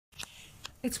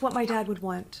It's what my dad would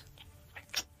want.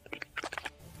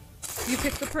 You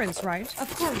picked the prince, right?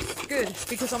 Of course. Good,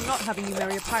 because I'm not having you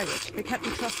marry a pirate. They can't be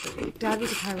trusted. Dad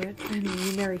was a pirate, and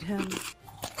we married him.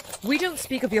 We don't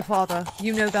speak of your father.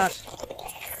 You know that.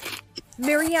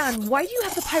 Marianne, why do you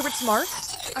have the pirate's mark?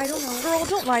 I don't know. Girl,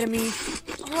 don't lie to me.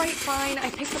 Alright, fine, I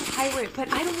picked the pirate,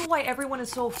 but I don't know why everyone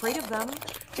is so afraid of them.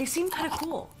 They seem kind of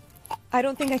cool. I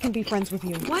don't think I can be friends with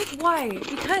you. What? Why?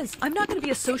 Because I'm not going to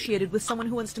be associated with someone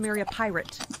who wants to marry a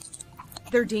pirate.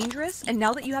 They're dangerous, and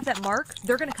now that you have that mark,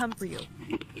 they're going to come for you.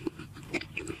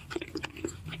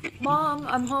 Mom,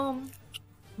 I'm home.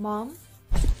 Mom?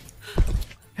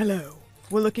 Hello.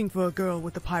 We're looking for a girl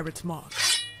with the pirate's mark.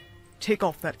 Take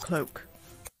off that cloak.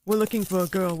 We're looking for a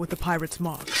girl with the pirate's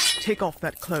mark. Take off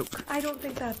that cloak. I don't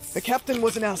think that's... The captain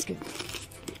wasn't asking.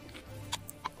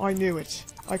 I knew it.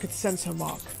 I could sense her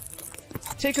mark.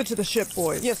 Take her to the ship,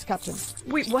 boys. Yes, Captain.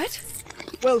 Wait, what?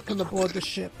 Welcome aboard the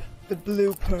ship, the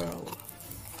Blue Pearl.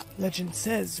 Legend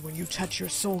says when you touch your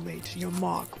soulmate, your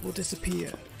mark will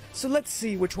disappear. So let's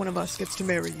see which one of us gets to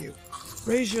marry you.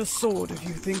 Raise your sword if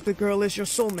you think the girl is your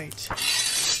soulmate.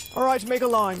 Alright, make a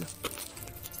line.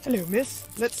 Hello, miss.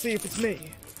 Let's see if it's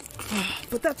me.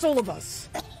 But that's all of us.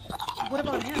 What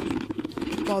about him?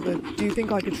 Father, do you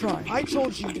think I could try? I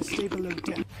told you to stay below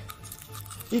deck.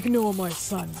 Ignore my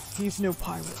son. He's no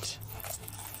pirate.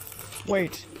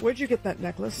 Wait, where'd you get that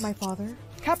necklace? My father?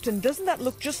 Captain, doesn't that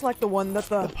look just like the one that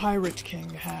the Pirate King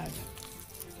had?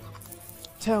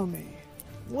 Tell me,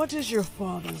 what is your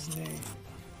father's name?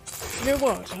 You know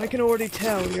what? I can already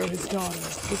tell you're his daughter,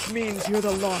 which means you're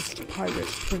the lost pirate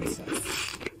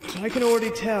princess. I can already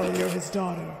tell you're his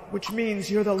daughter, which means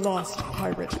you're the lost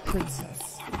pirate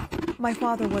princess. My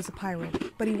father was a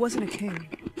pirate, but he wasn't a king.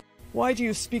 Why do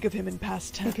you speak of him in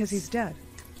past tense? Because he's dead.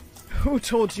 Who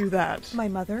told you that? My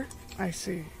mother. I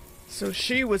see. So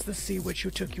she was the sea witch who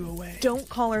took you away. Don't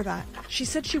call her that. She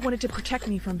said she wanted to protect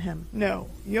me from him. No,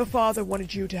 your father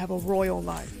wanted you to have a royal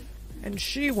life. And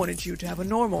she wanted you to have a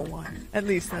normal one. At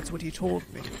least that's what he told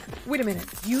me. Wait a minute.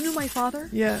 You knew my father?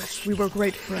 Yes, we were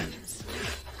great friends.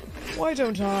 Why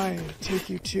don't I take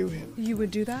you to him? You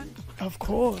would do that? Of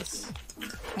course.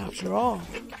 After all,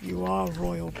 you are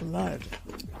royal blood.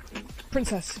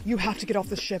 Princess, you have to get off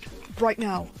the ship. Right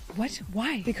now. What?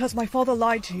 Why? Because my father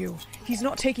lied to you. He's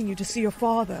not taking you to see your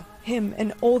father. Him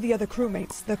and all the other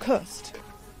crewmates, they're cursed.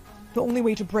 The only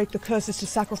way to break the curse is to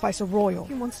sacrifice a royal.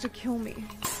 He wants to kill me.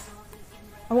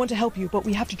 I want to help you, but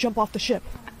we have to jump off the ship.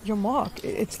 Your mark,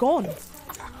 it's gone.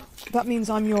 That means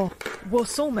I'm your... we're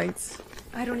soulmates.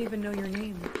 I don't even know your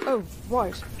name. Oh,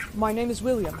 right. My name is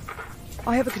William.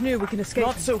 I have a canoe, we can escape.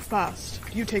 Not so fast.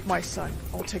 You take my son,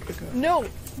 I'll take the girl. No!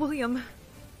 William!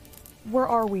 Where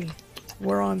are we?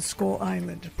 We're on Skull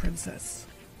Island, Princess.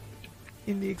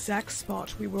 In the exact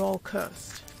spot we were all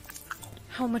cursed.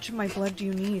 How much of my blood do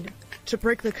you need? To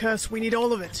break the curse, we need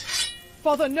all of it.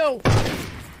 Father, no!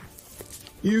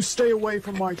 You stay away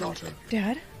from my daughter.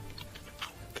 Dad?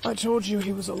 I told you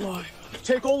he was alive.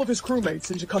 Take all of his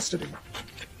crewmates into custody.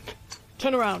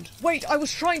 Turn around. Wait, I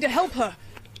was trying to help her!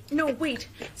 No, wait.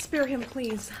 Spare him,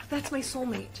 please. That's my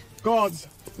soulmate. Guards,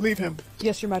 leave him.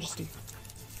 Yes, Your Majesty.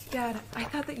 Dad, I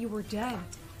thought that you were dead.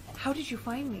 How did you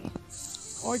find me?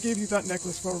 I gave you that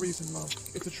necklace for a reason, love.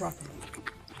 It's a tracker.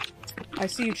 I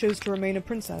see you chose to remain a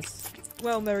princess.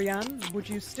 Well, Marianne, would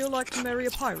you still like to marry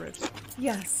a pirate?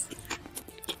 Yes.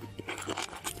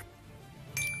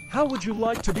 How would you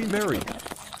like to be married?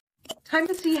 Time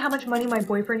to see how much money my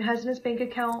boyfriend has in his bank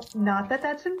account. Not that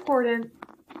that's important.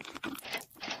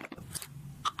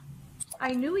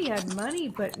 I knew he had money,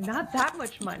 but not that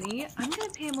much money. I'm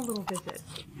gonna pay him a little visit.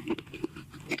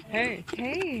 Hey.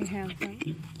 Hey,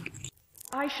 handsome.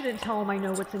 I shouldn't tell him I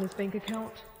know what's in his bank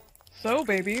account. So,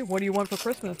 baby, what do you want for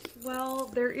Christmas?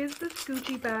 Well, there is this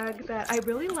Gucci bag that I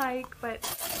really like, but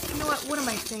you know what am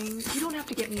I saying? You don't have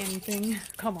to get me anything.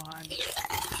 Come on.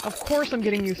 Of course I'm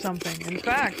getting you something. In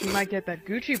fact, you might get that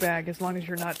Gucci bag as long as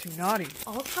you're not too naughty.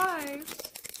 I'll try.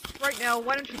 Right now,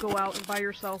 why don't you go out and buy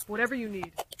yourself whatever you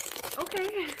need?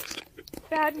 Okay.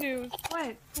 Bad news.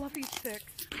 What? Fluffy's sick.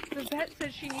 The vet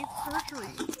said she needs surgery.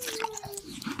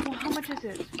 Well, how much is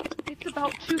it? It's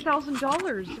about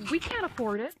 $2,000. We can't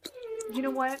afford it. You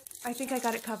know what? I think I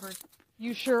got it covered.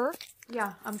 You sure?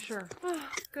 Yeah, I'm sure.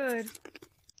 Good.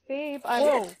 Babe,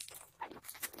 Whoa!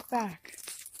 Back.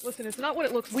 Listen, it's not what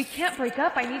it looks like. We can't break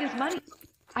up. I need his money.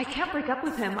 I can't break up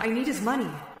with him. I need his money.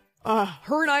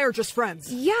 Her and I are just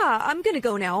friends. Yeah, I'm gonna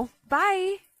go now.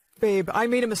 Bye. Babe, I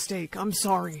made a mistake. I'm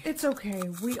sorry. It's okay.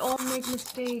 We all make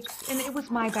mistakes. And it was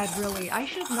my bad, really. I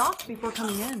should have knocked before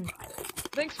coming in.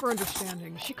 Thanks for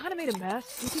understanding. She kind of made a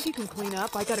mess. You think you can clean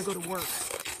up? I gotta go to work.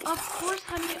 Of course,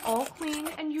 honey, all clean,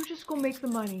 and you just go make the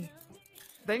money.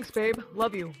 Thanks, babe.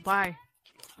 Love you. Bye.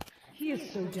 He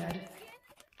is so dead.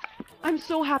 I'm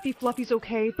so happy Fluffy's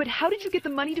okay, but how did you get the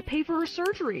money to pay for her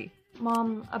surgery?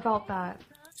 Mom, about that.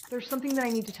 There's something that I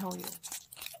need to tell you.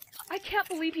 I can't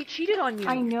believe he cheated on you.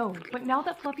 I know, but now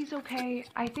that Fluffy's okay,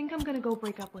 I think I'm gonna go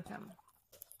break up with him.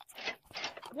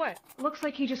 What? Looks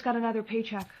like he just got another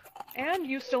paycheck. And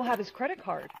you still have his credit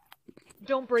card.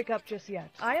 Don't break up just yet.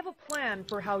 I have a plan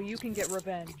for how you can get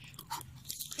revenge.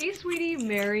 Hey, sweetie,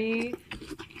 Merry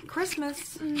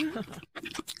Christmas.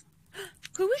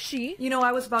 Who is she? You know,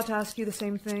 I was about to ask you the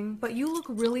same thing, but you look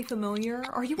really familiar.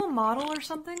 Are you a model or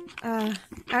something?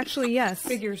 Actually, yes.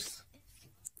 Figures.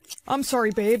 I'm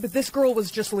sorry, babe, but this girl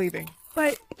was just leaving.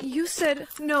 But you said...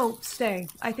 No, stay.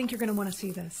 I think you're gonna want to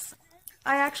see this.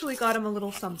 I actually got him a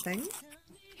little something.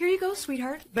 Here you go,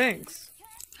 sweetheart. Thanks.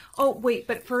 Oh, wait,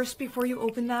 but first, before you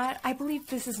open that, I believe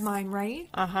this is mine, right?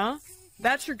 Uh-huh.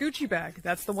 That's your Gucci bag.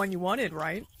 That's the one you wanted,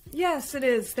 right? Yes, it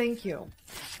is. Thank you.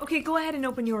 Okay, go ahead and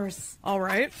open yours. All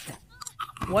right.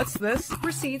 What's this?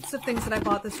 Receipts of things that I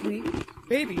bought this week.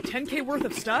 Baby, 10K worth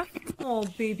of stuff? Oh,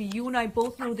 baby, you and I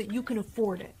both know that you can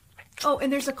afford it. Oh,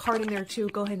 and there's a card in there, too.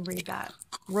 Go ahead and read that.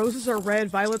 Roses are red,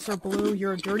 violets are blue.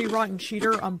 You're a dirty, rotten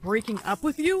cheater. I'm breaking up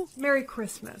with you? Merry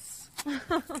Christmas.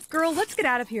 Girl, let's get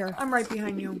out of here. I'm right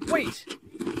behind you. Wait.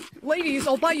 Ladies,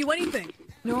 I'll buy you anything.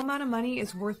 No amount of money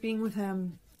is worth being with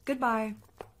him. Goodbye.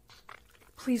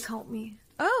 Please help me.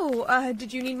 Oh,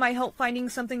 did you need my help finding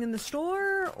something in the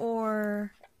store,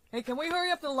 or... Hey, can we hurry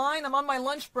up the line? I'm on my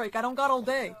lunch break. I don't got all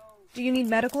day. Do you need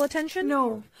medical attention?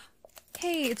 No.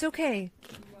 Hey, it's okay.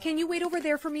 Can you wait over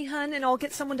there for me, hun, and I'll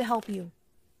get someone to help you.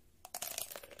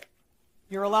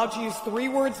 You're allowed to use 3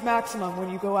 words maximum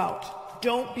when you go out.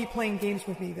 Don't be playing games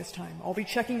with me this time. I'll be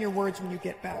checking your words when you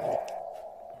get back.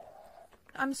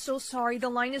 I'm so sorry. The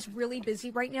line is really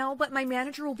busy right now, but my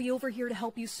manager will be over here to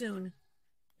help you soon.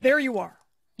 There you are.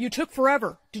 You took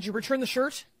forever. Did you return the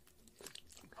shirt?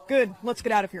 Good. Let's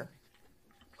get out of here.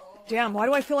 Damn, why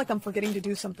do I feel like I'm forgetting to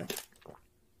do something?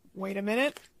 Wait a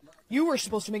minute. You were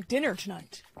supposed to make dinner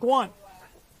tonight. Go on.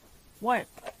 What?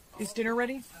 Is dinner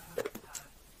ready?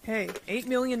 Hey,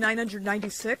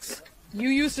 8,996? You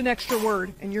used an extra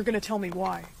word, and you're gonna tell me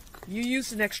why. You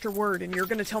used an extra word, and you're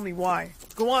gonna tell me why.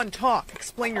 Go on, talk.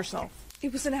 Explain yourself.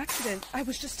 It was an accident. I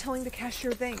was just telling the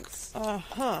cashier thanks.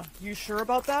 Uh-huh. You sure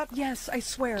about that? Yes, I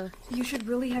swear. You should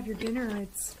really have your dinner.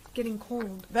 It's getting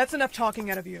cold. That's enough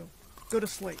talking out of you. Go to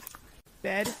sleep.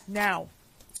 Bed, now.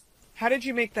 How did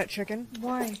you make that chicken?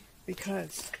 Why?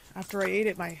 Because after I ate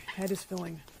it, my head is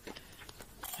filling.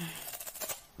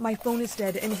 My phone is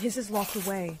dead, and his is locked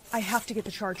away. I have to get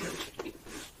the charger.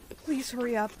 Please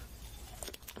hurry up.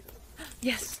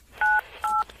 Yes.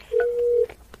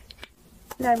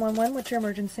 911, what's your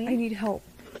emergency? I need help.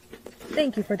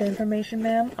 Thank you for the information,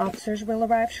 ma'am. Officers will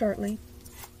arrive shortly.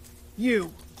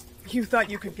 You thought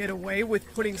you could get away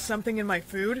with putting something in my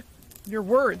food? Your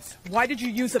words. Why did you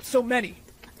use up so many?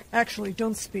 Actually,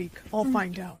 don't speak. I'll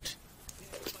find out.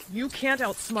 You can't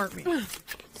outsmart me.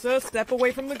 So step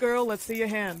away from the girl. Let's see your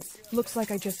hands. Looks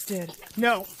like I just did.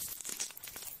 No.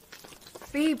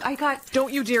 Babe, I got...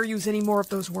 Don't you dare use any more of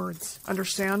those words.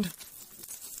 Understand?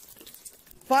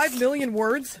 5 million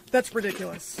words? That's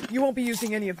ridiculous. You won't be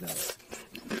using any of those.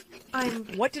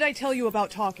 What did I tell you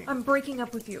about talking? I'm breaking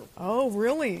up with you. Oh,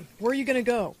 really? Where are you gonna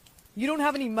go? You don't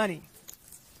have any money.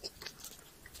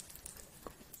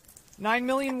 9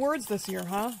 million words this year,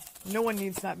 huh? No one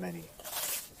needs that many.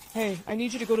 Hey, I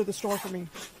need you to go to the store for me.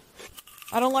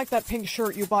 I don't like that pink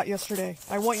shirt you bought yesterday.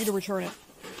 I want you to return it.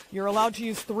 You're allowed to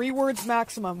use 3 words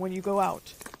maximum when you go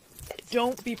out.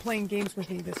 Don't be playing games with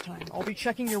me this time. I'll be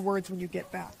checking your words when you get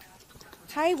back.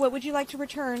 Hi, what would you like to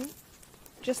return?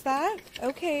 Just that?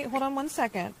 Okay, hold on 1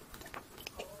 second.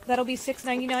 That'll be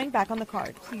 $6.99 back on the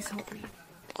card. Please help me.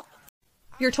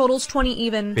 Your total's 20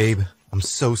 even. Babe, I'm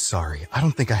so sorry. I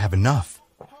don't think I have enough.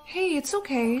 Hey, it's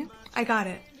okay. I got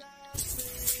it.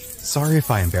 Sorry if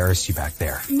I embarrassed you back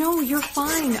there. No, you're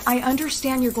fine. I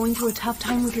understand you're going through a tough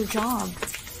time with your job.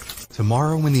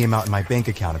 Tomorrow, when the amount in my bank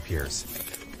account appears,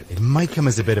 it might come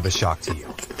as a bit of a shock to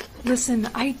you. Listen,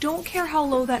 I don't care how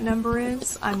low that number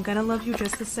is. I'm gonna love you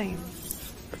just the same.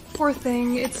 Poor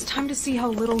thing. It's time to see how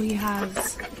little he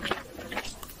has.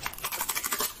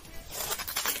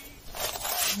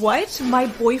 What? My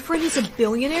boyfriend is a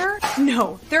billionaire?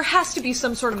 No, there has to be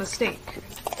some sort of mistake.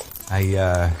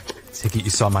 I take it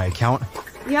you saw my account?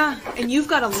 Yeah, and you've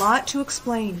got a lot to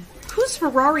explain. Whose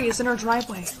Ferrari is in our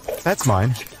driveway? That's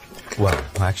mine. Well,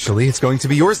 actually, it's going to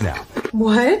be yours now.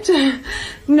 What?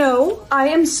 No, I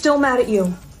am still mad at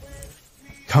you.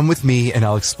 Come with me and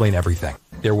I'll explain everything.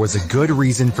 There was a good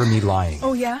reason for me lying.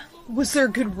 Oh yeah? Was there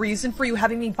a good reason for you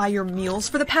having me buy your meals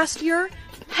for the past year?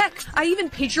 Heck, I even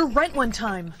paid your rent one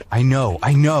time. I know.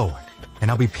 And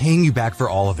I'll be paying you back for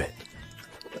all of it.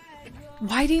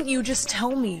 Why didn't you just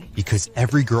tell me? Because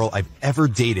every girl I've ever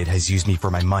dated has used me for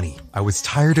my money. I was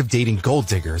tired of dating gold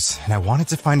diggers, and I wanted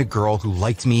to find a girl who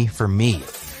liked me for me.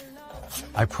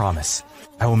 I promise,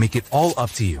 I will make it all up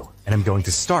to you, and I'm going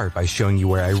to start by showing you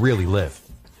where I really live.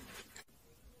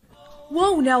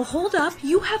 Whoa, now hold up.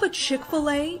 You have a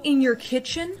Chick-fil-A in your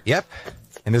kitchen? Yep,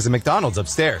 and there's a McDonald's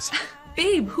upstairs.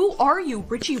 Babe, who are you,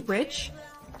 Richie Rich?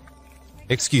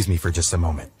 Excuse me for just a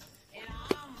moment.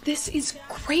 This is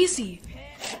crazy.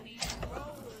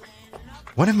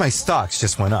 One of my stocks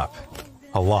just went up.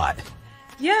 A lot.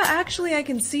 Yeah, actually, I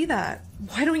can see that.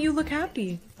 Why don't you look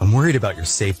happy? I'm worried about your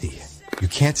safety. You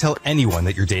can't tell anyone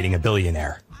that you're dating a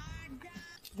billionaire.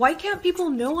 Why can't people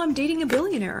know I'm dating a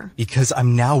billionaire? Because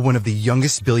I'm now one of the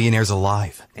youngest billionaires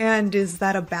alive. And is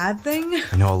that a bad thing?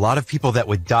 I know a lot of people that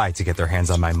would die to get their hands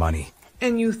on my money.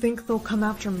 And you think they'll come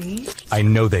after me? I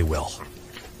know they will.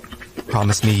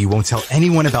 Promise me you won't tell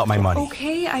anyone about my money.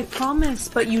 Okay, I promise,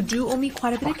 but you do owe me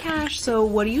quite a bit of cash, so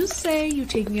what do you say you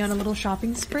take me on a little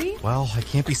shopping spree? Well, I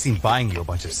can't be seen buying you a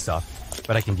bunch of stuff,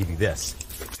 but I can give you this.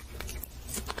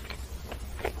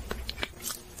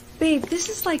 Babe, this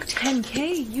is like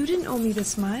 10K. You didn't owe me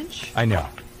this much. I know.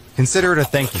 Consider it a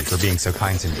thank you for being so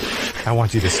kind to me. I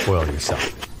want you to spoil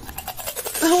yourself.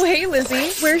 Oh, hey, Lizzie.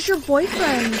 Where's your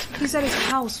boyfriend? He's at his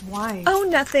house. Why? Oh,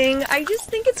 nothing. I just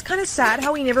think it's kind of sad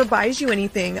how he never buys you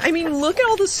anything. I mean, look at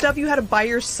all the stuff you had to buy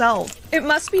yourself. It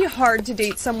must be hard to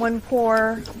date someone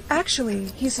poor. Actually,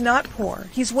 he's not poor.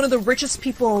 He's one of the richest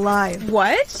people alive.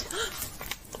 What?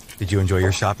 Did you enjoy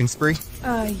your shopping spree?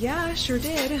 Yeah, sure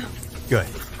did. Good.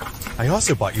 I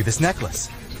also bought you this necklace.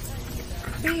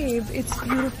 Babe, it's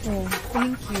beautiful.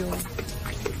 Thank you.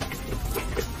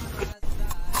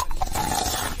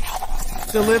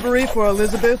 Delivery for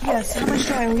Elizabeth? Yes, how much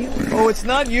do I owe you? Oh, it's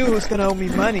not you who's gonna owe me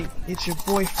money. It's your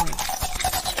boyfriend.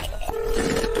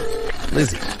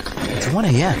 Lizzie, it's 1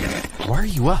 a.m. Why are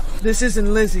you up? This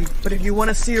isn't Lizzie, but if you want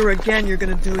to see her again, you're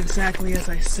gonna do exactly as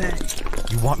I say.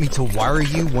 You want me to wire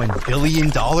you $1 billion?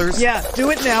 Yeah, do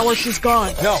it now or she's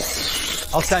gone. No,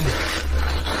 I'll send it.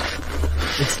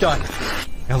 It's done.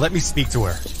 Now let me speak to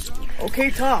her.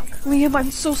 Okay, talk. Liam, I'm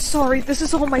so sorry. This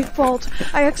is all my fault.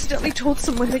 I accidentally told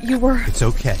someone that you were... It's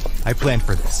okay. I planned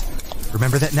for this.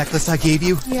 Remember that necklace I gave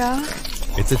you? Yeah?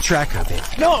 It's a tracker, babe.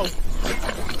 No!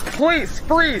 Please,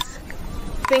 freeze!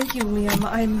 Thank you, Liam.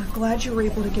 I'm glad you were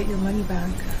able to get your money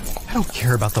back. I don't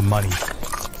care about the money.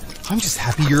 I'm just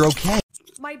happy you're okay.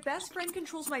 My best friend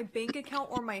controls my bank account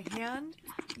or my hand?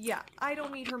 Yeah, I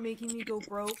don't need her making me go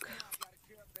broke.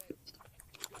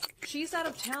 She's out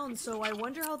of town, so I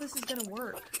wonder how this is gonna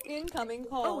work. Incoming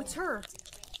call. Oh, it's her.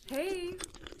 Hey.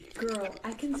 Girl,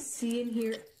 I can see and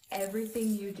hear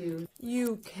everything you do.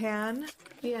 You can?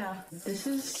 Yeah, this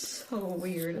is so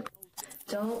weird.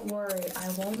 Don't worry, I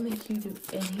won't make you do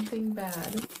anything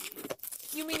bad.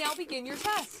 You may now begin your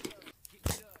test.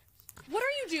 What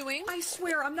are you doing? I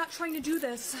swear, I'm not trying to do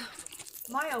this.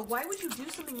 Maya, why would you do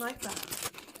something like that?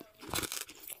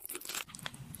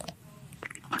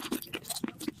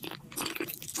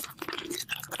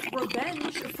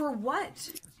 Revenge? For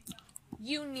what?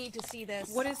 You need to see this.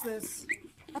 What is this?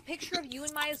 A picture of you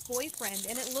and Maya's boyfriend,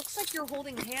 and it looks like you're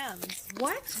holding hands.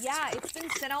 What? Yeah, it's been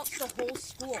sent out to the whole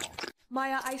school.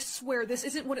 Maya, I swear, this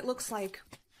isn't what it looks like.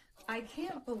 I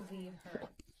can't believe her.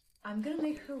 I'm gonna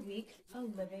make her week a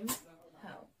living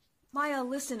hell. Maya,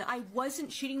 listen, I wasn't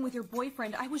cheating with your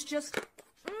boyfriend. I was just...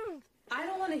 I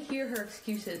don't want to hear her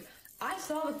excuses. I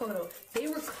saw the photo. They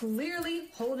were clearly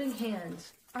holding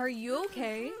hands. Are you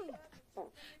okay?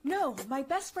 No, my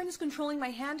best friend is controlling my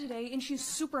hand today, and she's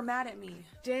super mad at me.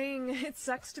 Dang, it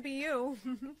sucks to be you.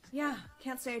 Yeah,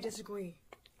 can't say I disagree.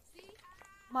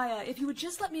 Maya, if you would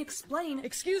just let me explain...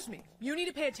 Excuse me, you need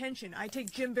to pay attention. I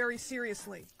take gym very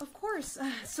seriously. Of course,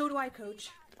 so do I, Coach.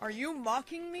 Are you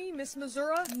mocking me, Miss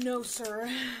Mizura? No, sir.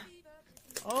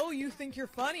 Oh, you think you're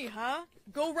funny, huh?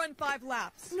 Go run 5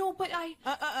 laps. No, but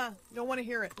I... Don't want to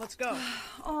hear it. Let's go.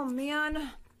 Oh,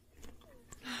 man.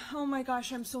 Oh my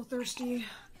gosh, I'm so thirsty.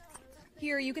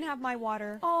 Here, you can have my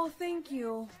water. Oh, thank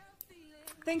you.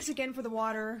 Thanks again for the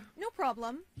water. No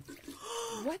problem.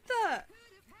 What the...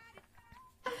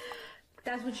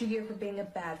 That's what you get for being a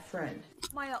bad friend.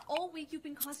 Maya, all week you've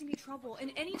been causing me trouble,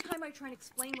 and anytime I try and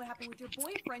explain what happened with your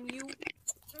boyfriend,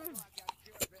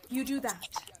 you do that.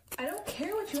 I don't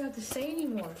care what you have to say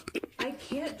anymore. I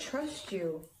can't trust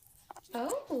you.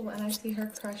 Oh, and I see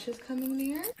her crush is coming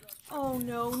near. Oh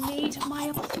no, Nate,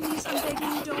 Maya, please, I'm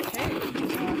begging you, don't.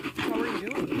 Hey, how are you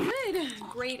doing? Good.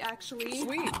 Great, actually.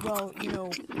 Sweet. Well, you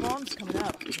know, Mom's coming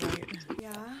up, right?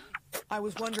 Yeah. I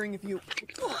was wondering if you...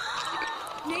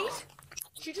 Nate?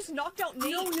 She just knocked out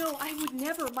Nate. No, I would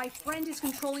never. My friend is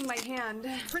controlling my hand.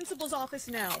 Principal's office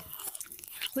now.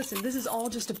 Listen, this is all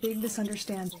just a big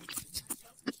misunderstanding.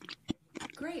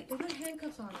 Great, they put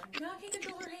handcuffs on her. Now I can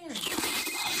control her hands.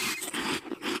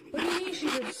 What do you mean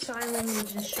she's a sign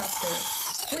language instructor?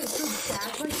 Wait, so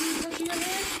that's why she was touching your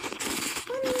hand?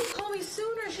 Why didn't you call me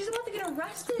sooner? She's about to get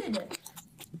arrested.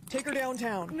 Take her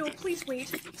downtown. No, please wait.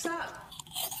 Stop.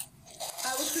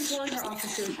 I was controlling her,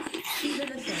 officer. She's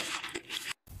innocent.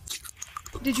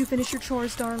 Did you finish your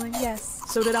chores, darling? Yes.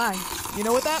 So did I. You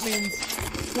know what that means.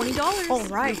 $20. All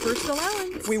right. Your first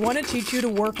allowance. We want to teach you to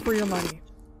work for your money.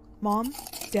 Mom?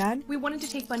 Dad? We wanted to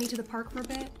take Bunny to the park for a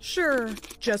bit. Sure.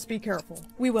 Just be careful.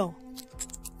 We will.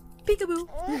 Peekaboo.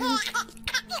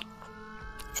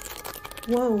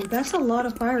 Whoa, that's a lot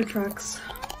of fire trucks.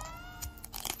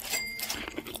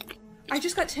 I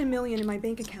just got $10 million in my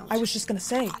bank account. I was just gonna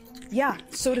say. Yeah,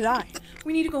 so did I.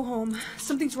 We need to go home.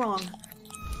 Something's wrong.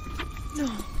 No.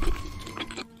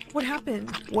 What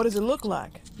happened? What does it look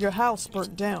like? Your house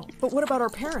burnt down. But what about our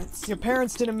parents? Your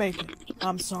parents didn't make it.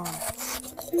 I'm sorry.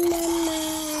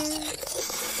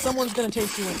 Someone's gonna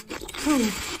take you in. Who?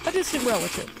 A distant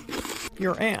relative.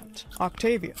 Your aunt,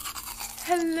 Octavia.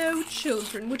 Hello,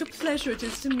 children. What a pleasure it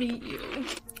is to meet you.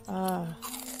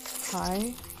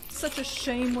 Hi? Such a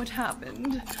shame what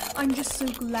happened. I'm just so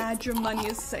glad your money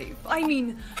is safe. I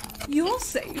mean, you're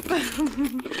safe.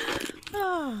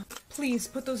 Please,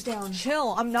 put those down.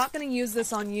 Chill, I'm not gonna use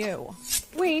this on you.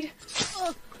 Wait.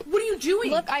 What are you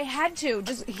doing? Look, I had to.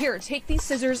 Just here, take these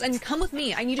scissors and come with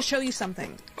me. I need to show you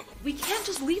something. We can't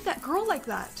just leave that girl like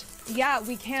that. Yeah,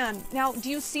 we can. Now, do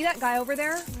you see that guy over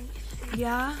there?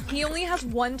 Yeah? He only has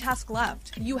one task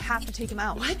left. You have to take him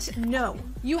out. What? No.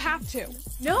 You have to.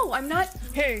 No, I'm not.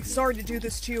 Hey, sorry to do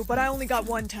this to you, but I only got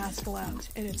one task left,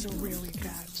 and it's a really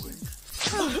bad one.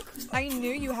 I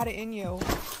knew you had it in you.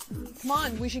 Come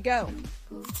on, we should go.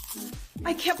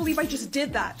 I can't believe I just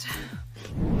did that.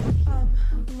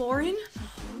 Lauren?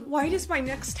 Why does my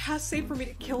next task say for me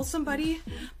to kill somebody,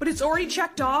 but it's already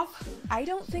checked off? I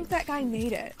don't think that guy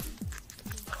made it.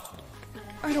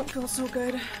 I don't feel so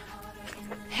good.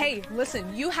 Hey,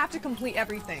 listen, you have to complete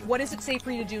everything. What does it say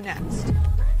for you to do next?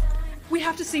 We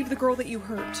have to save the girl that you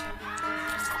hurt.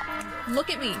 Look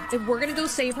at me. If we're gonna go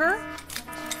save her,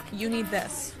 you need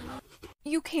this.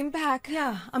 You came back.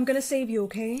 Yeah, I'm gonna save you,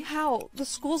 okay? How? The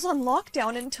school's on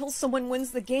lockdown until someone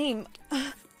wins the game.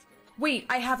 Wait,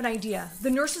 I have an idea. The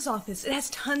nurse's office, it has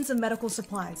tons of medical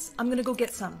supplies. I'm gonna go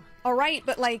get some. Alright,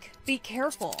 but like, be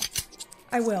careful.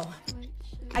 I will.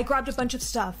 I grabbed a bunch of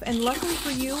stuff, and luckily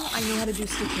for you, I know how to do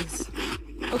stitches.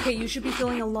 Okay, you should be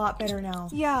feeling a lot better now.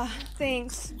 Yeah,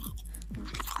 thanks.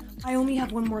 I only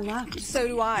have one more left. So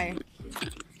do I.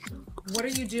 What are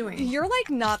you doing? You're like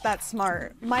not that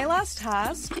smart. My last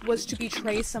task was to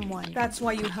betray someone. That's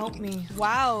why you helped me.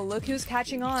 Wow, look who's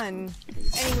catching on.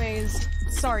 Anyways,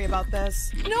 sorry about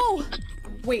this. No!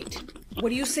 Wait, what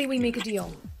do you say we make a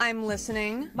deal? I'm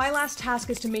listening. My last task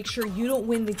is to make sure you don't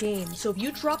win the game, so if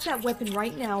you drop that weapon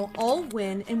right now, I'll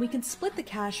win, and we can split the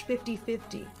cash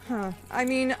 50-50. Huh. I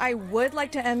mean, I would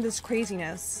like to end this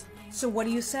craziness. So what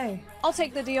do you say? I'll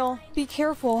take the deal. Be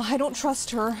careful, I don't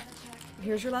trust her.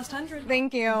 Here's your last 100.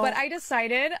 Thank you. But I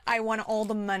decided I want all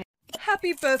the money.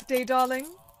 Happy birthday, darling.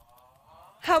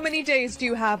 How many days do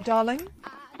you have, darling?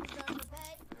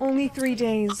 Only 3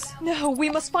 days. No,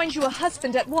 we must find you a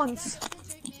husband at once.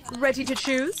 Ready to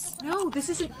choose? No, this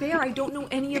isn't fair. I don't know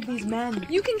any of these men.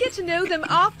 You can get to know them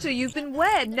after you've been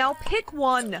wed. Now pick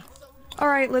one.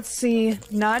 Alright, let's see.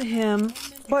 Not him,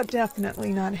 but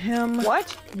definitely not him.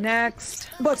 What? Next.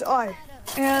 But I...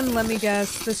 And let me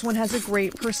guess, this one has a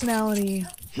great personality.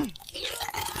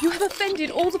 You have offended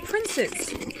all the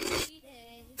princes.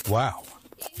 Wow,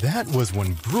 that was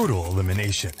one brutal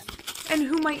elimination. And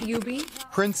who might you be?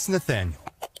 Prince Nathaniel.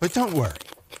 But don't worry,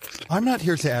 I'm not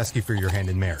here to ask you for your hand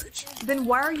in marriage. Then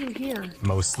why are you here?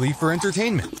 Mostly for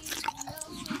entertainment.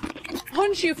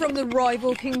 Aren't you from the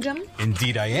rival kingdom?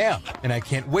 Indeed I am, and I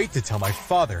can't wait to tell my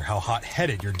father how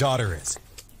hot-headed your daughter is.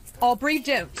 Aubrey,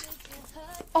 don't.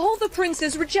 All the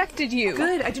princes rejected you.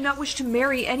 Good, I do not wish to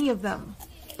marry any of them.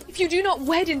 If you do not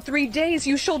wed in 3 days,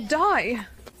 you shall die.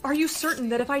 Are you certain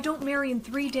that if I don't marry in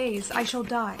 3 days, I shall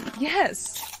die?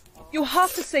 Yes. You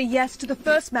have to say yes to the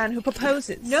first man who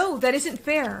proposes. No, that isn't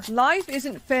fair. Life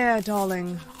isn't fair,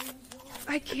 darling.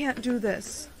 I can't do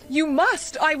this. You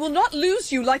must! I will not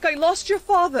lose you like I lost your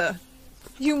father.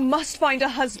 You must find a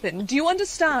husband. Do you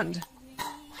understand?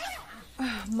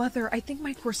 Mother, I think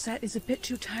my corset is a bit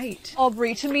too tight.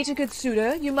 Aubrey, to meet a good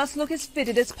suitor, you must look as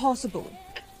fitted as possible.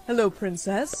 Hello,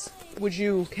 princess. Would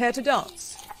you care to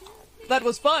dance? That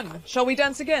was fun. Shall we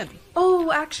dance again?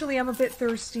 Oh, actually, I'm a bit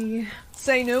thirsty.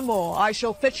 Say no more. I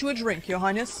shall fetch you a drink, your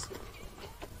highness.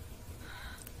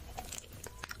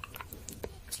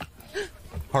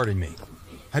 Pardon me.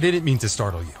 I didn't mean to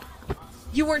startle you.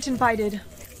 You weren't invited.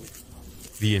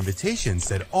 The invitation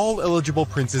said all eligible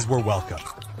princes were welcome.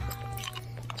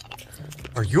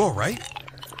 Are you alright?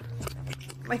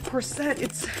 My corset,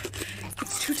 it's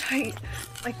too tight.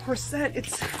 My corset,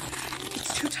 it's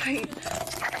too tight.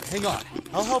 Hang on,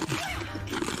 I'll help you.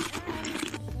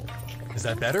 Is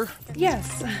that better?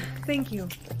 Yes, thank you.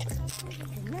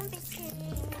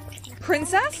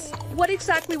 Princess? What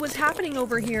exactly was happening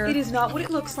over here? It is not what it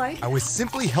looks like. I was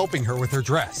simply helping her with her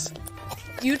dress.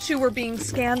 You two were being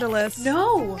scandalous.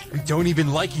 No! We don't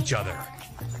even like each other.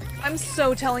 I'm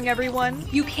so telling everyone.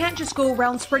 You can't just go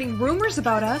around spreading rumors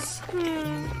about us.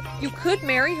 You could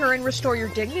marry her and restore your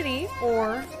dignity,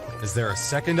 or Is there a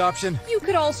second option? you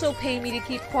could also pay me to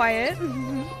keep quiet.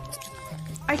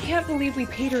 I can't believe we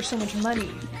paid her so much money.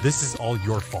 This is all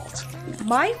your fault.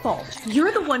 My fault.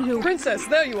 You're the one who... Princess,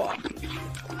 there you are.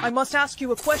 I must ask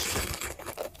you a question.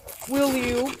 Will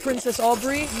you, Princess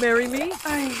Aubrey, marry me?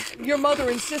 Your mother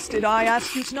insisted I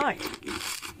ask you tonight.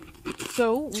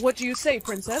 So, what do you say,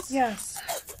 Princess? Yes.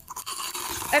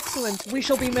 Excellent. We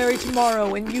shall be married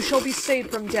tomorrow, and you shall be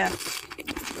saved from death.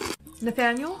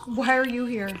 Nathaniel, why are you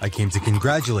here? I came to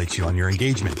congratulate you on your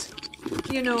engagement.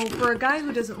 You know, for a guy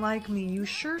who doesn't like me, you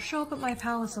sure show up at my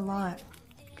palace a lot.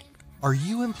 Are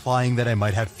you implying that I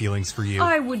might have feelings for you?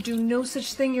 I would do no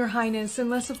such thing, Your Highness,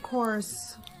 unless, of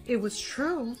course, it was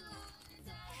true.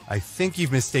 I think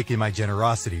you've mistaken my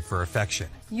generosity for affection.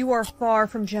 You are far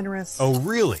from generous. Oh,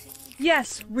 really?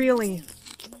 Yes, really.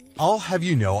 I'll have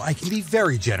you know I can be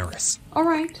very generous. All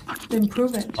right, then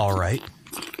prove it. All right.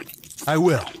 I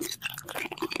will.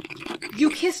 You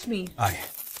kissed me.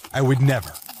 I would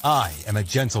never. I am a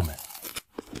gentleman.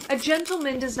 A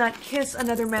gentleman does not kiss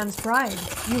another man's bride.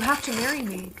 You have to marry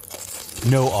me.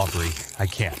 No, Aubrey, I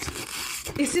can't.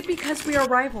 Is it because we are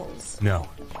rivals? No.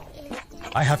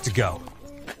 I have to go.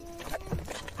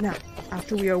 Now,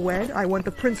 after we are wed, I want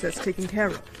the princess taken care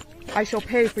of. I shall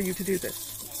pay for you to do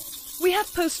this. We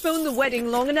have postponed the wedding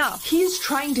long enough. He is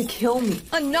trying to kill me.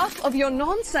 Enough of your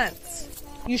nonsense.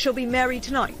 You shall be married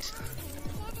tonight.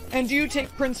 And you take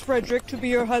Prince Frederick to be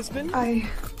your husband?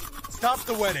 Stop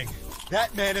the wedding.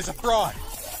 That man is a fraud.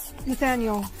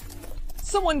 Nathaniel.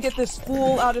 Someone get this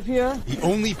fool out of here. The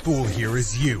only fool here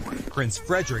is you. Prince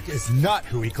Frederick is not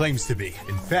who he claims to be.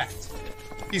 In fact,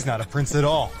 he's not a prince at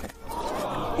all.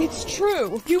 It's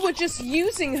true. You were just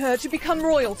using her to become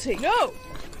royalty. No!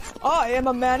 I am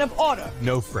a man of honor.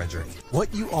 No, Frederick.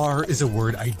 What you are is a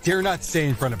word I dare not say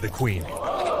in front of the Queen.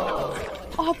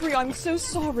 Aubrey, I'm so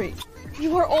sorry.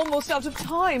 You are almost out of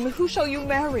time. Who shall you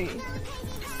marry?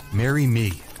 Marry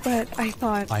me. But I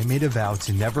thought... I made a vow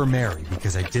to never marry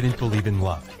because I didn't believe in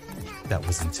love. That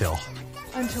was until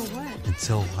Until what?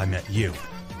 until I met you.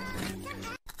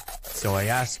 So I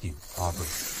ask you, Aubrey,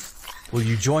 will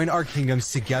you join our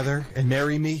kingdoms together and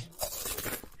marry me?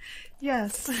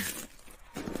 Yes.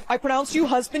 I pronounce you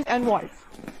husband and wife.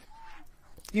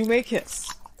 You may kiss.